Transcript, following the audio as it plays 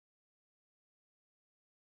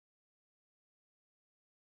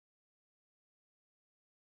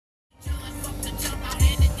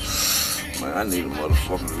Man, I need a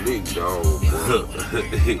motherfucking lick, dog.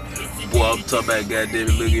 Boy, I'm talking about goddamn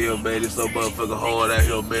it, look at here, man. It's so motherfucking hard out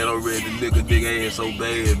here, man. I'm ready to lick a nigga ass so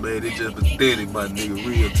bad, man. It's just pathetic, my nigga.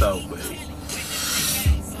 Real talk, man.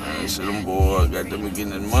 Man, shit, them boys got them getting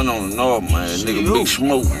that money on the north, man. Shit, nigga, big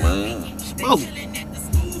smoke, man. Smoke?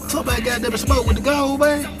 Talk about goddamn smoke with the gold,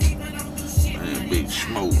 man. Man, big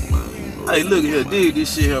smoke, man. Hey, look here, dig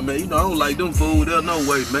this shit here, man. You know, I don't like them fools. There's no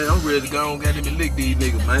way, man. I'm ready to go on, goddamn lick these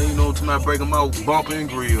niggas, man. You know, until I break them out, bumper and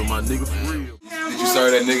grill, my nigga, for real. Did you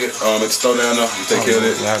serve that nigga at the store down there? You take care of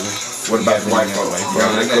that? What about the white folks? You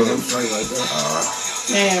got that cousin?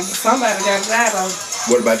 Man, somebody got that on.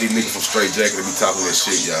 What about these niggas from Straight Jacket that be talking that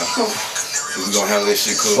shit, y'all? We gonna handle that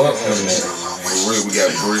shit, cuz. For real, we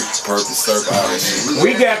got brick, purple, surf, all that shit.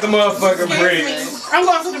 We got the motherfucking brick. I'm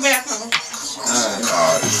going to the bathroom.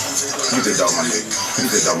 Alright. You did dog my nigga. You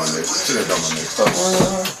did dog my nigga. Shit that dog my nigga.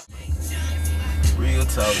 Real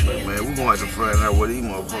talk, Man, we gonna have to find out what these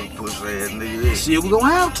motherfucking pussy ass niggas is. shit, we gonna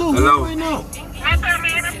have to. Hello? We know. What's up,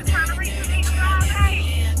 man? I'm just trying to reach the niggas all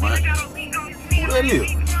day. What? Who that is?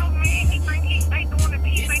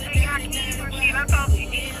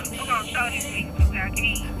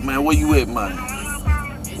 Man, where you at, man?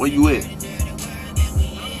 Where you at?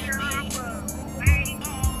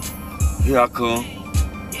 Here I come.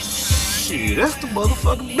 Shit, that's the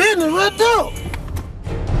motherfucking business right there.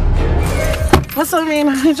 What's up, man?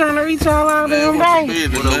 I'm trying to reach all out there, man.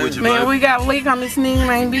 What up with you, Man, we got a leak on this nigga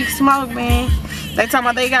named Big Smoke, man. They talking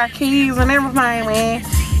about they got keys and everything, man.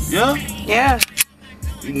 Yeah? Yeah.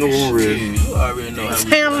 You know I'm ready. You already know how we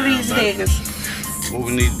Handle these niggas. What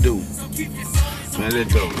we need to do? Man,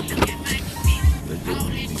 let's go.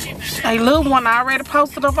 Hey, little one I already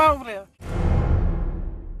posted up over there.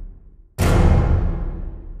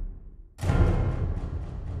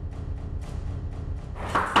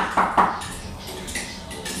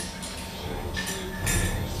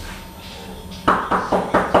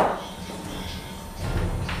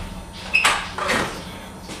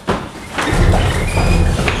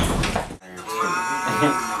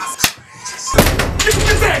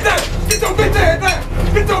 Get your bitch ass down!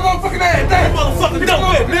 Get your motherfucking ass down! Motherfucking dumb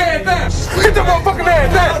bitch! Get your motherfucking ass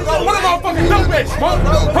down! What a motherfucking dumb bitch? Huh?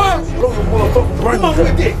 Come on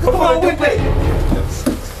with it! Come on with it!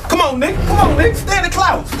 Come on, nigga! Come on, nigga! Stand in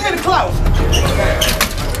clout! Stand in clout!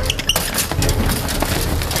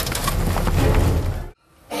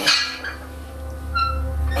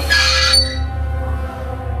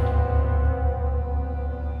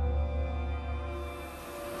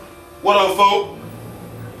 What up, fool?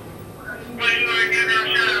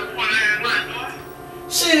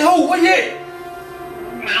 Shit, who? Where you at?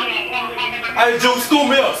 Hey, Jude, school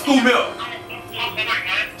me up, school me up.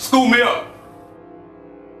 School me up.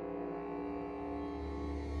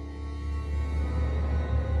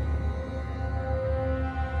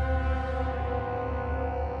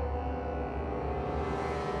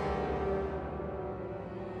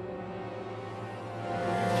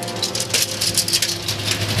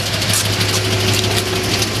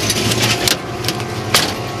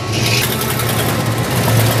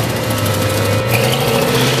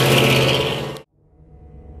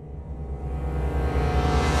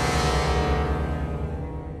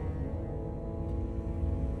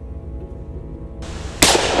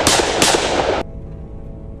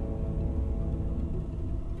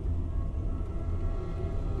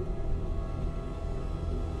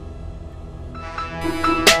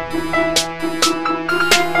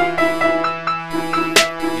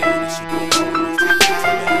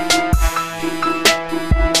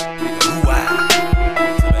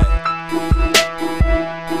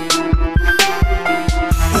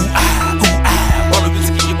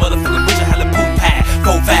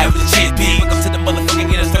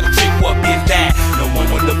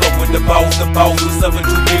 The boss was suffering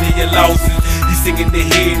too many losses. He sick in the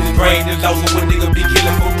head, his brain is lost. When nigga be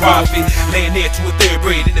killing for profit, laying there to a third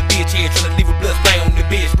grade in the bitch head, trying to leave a blood stain on the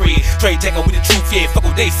bedspread. Straight jacket with the truth, yeah. Fuck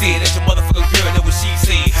what they said. That's your motherfucking girl. That's what she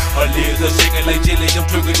said. Her lips are shaking like jelly. I'm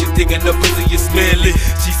drinking this dick in the pussy, you smell it.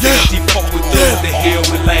 She said she fuck with thugs, the hell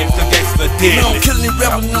with lame, so that's for deadly. No, I'm killing these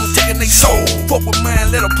rappers and I'm taking they soul. Fuck with mine,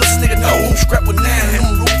 let a pussy nigga know. Scrap with 9,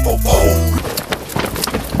 him room 4-4.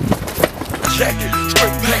 Jacket,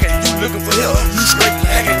 straight packet, you looking for help, you straight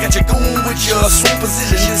lagging. Got you going with your swing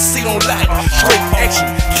position, just seat on lock. Straight action,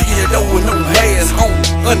 kicking your door with no ass home.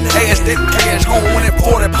 Unass that cash home when that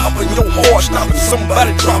 40 poppin', your heart stopping.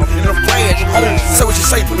 Somebody dropping in a flash home. Say what you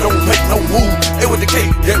say, but don't make no move. It with the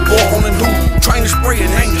cake, that boy on the news. Trying to spray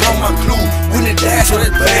and ain't on my clue. When it dies, so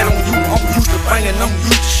that bad on you. I'm used to banging, I'm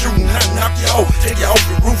used to shooting. I knock you off, take you off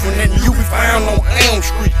the roof, and then you be found on Elm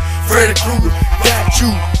Street. Freddy Krueger, got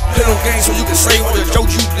you. Hit no game so you can say what a joke.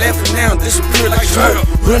 You laughing now, disappear like smoke.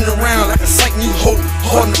 Running around like a sight you hope.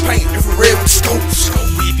 Hard in the paint, infrared with scope.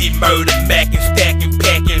 We be murder, macking, stacking,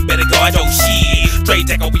 packing. Better guard your shit. Straight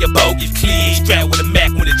tackle, we a bogus clear. Strap with a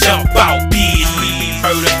Mac when it jump out, bitch. We be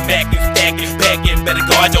murder, macking, stacking, packing. Better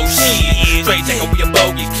guard your shit. Straight tackle, we a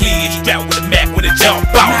bogus clear. Strap with a Mac when it jump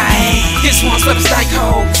out, bitch. This one's for the stank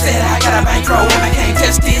hole. Said I got a bankroll and I can't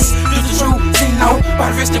touch this. Do the truth, see no.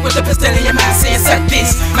 Body wristed with the pistol in your mouth saying suck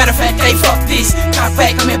this. Matter of fact, hey, fuck this. Cop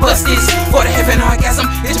back, come and bust this. For the heaven orgasm,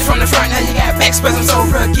 hit you from the front, now you got back spasms so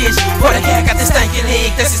rugged. For the cat, got this stanky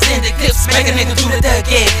leg. That's extended clips, make a nigga do the duck,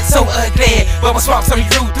 yeah. So ugly, bubble swaps on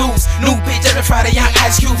you dudes. New bitch every Friday, young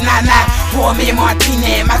Ice Cube, nah. Pour me a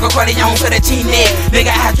martini, Michael Corleone for the Gene.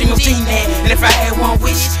 Nigga, I dream of Gene. And if I had one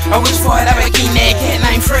wish, I wish for it, I would get that cat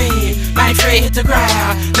named Fred. Named Fred hit the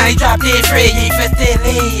ground. Now he dropped dead Fred, yeah, he felt that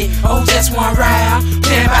lead. Oh, just one round.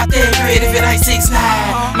 Playing about that grid if it ain't 6'9".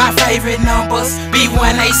 My favorite numbers,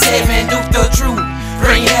 B187, Duke the Truth.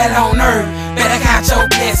 Bring hell on earth, better count your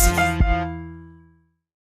blessings.